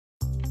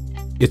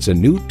It's a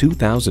new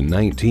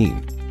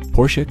 2019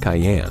 Porsche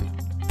Cayenne.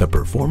 The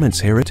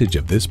performance heritage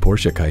of this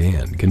Porsche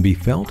Cayenne can be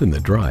felt in the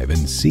drive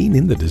and seen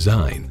in the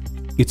design.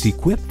 It's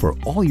equipped for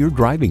all your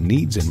driving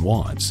needs and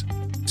wants.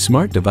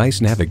 Smart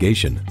device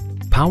navigation,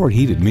 power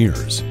heated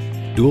mirrors,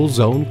 dual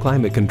zone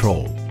climate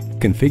control,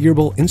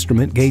 configurable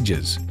instrument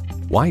gauges,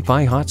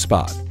 Wi-Fi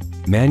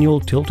hotspot, manual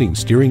tilting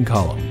steering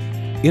column,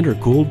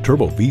 intercooled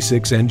turbo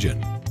V6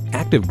 engine,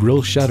 active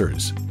grille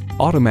shutters,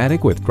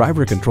 automatic with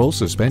driver control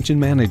suspension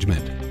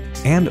management,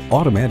 and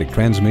automatic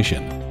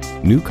transmission.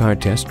 New Car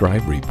Test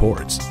Drive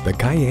reports the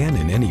Cayenne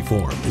in any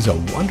form is a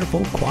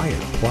wonderful, quiet,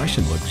 plush,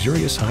 and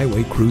luxurious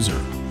highway cruiser.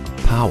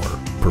 Power,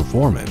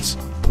 performance,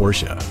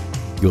 Porsche.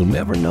 You'll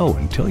never know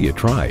until you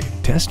try.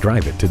 Test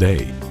drive it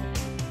today.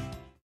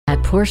 At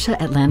Porsche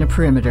Atlanta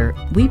Perimeter,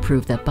 we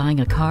prove that buying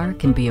a car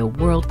can be a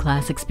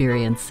world-class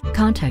experience.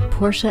 Contact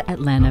Porsche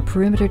Atlanta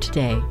Perimeter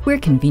today. We're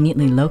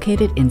conveniently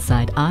located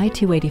inside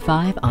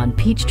I-285 on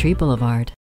Peachtree Boulevard.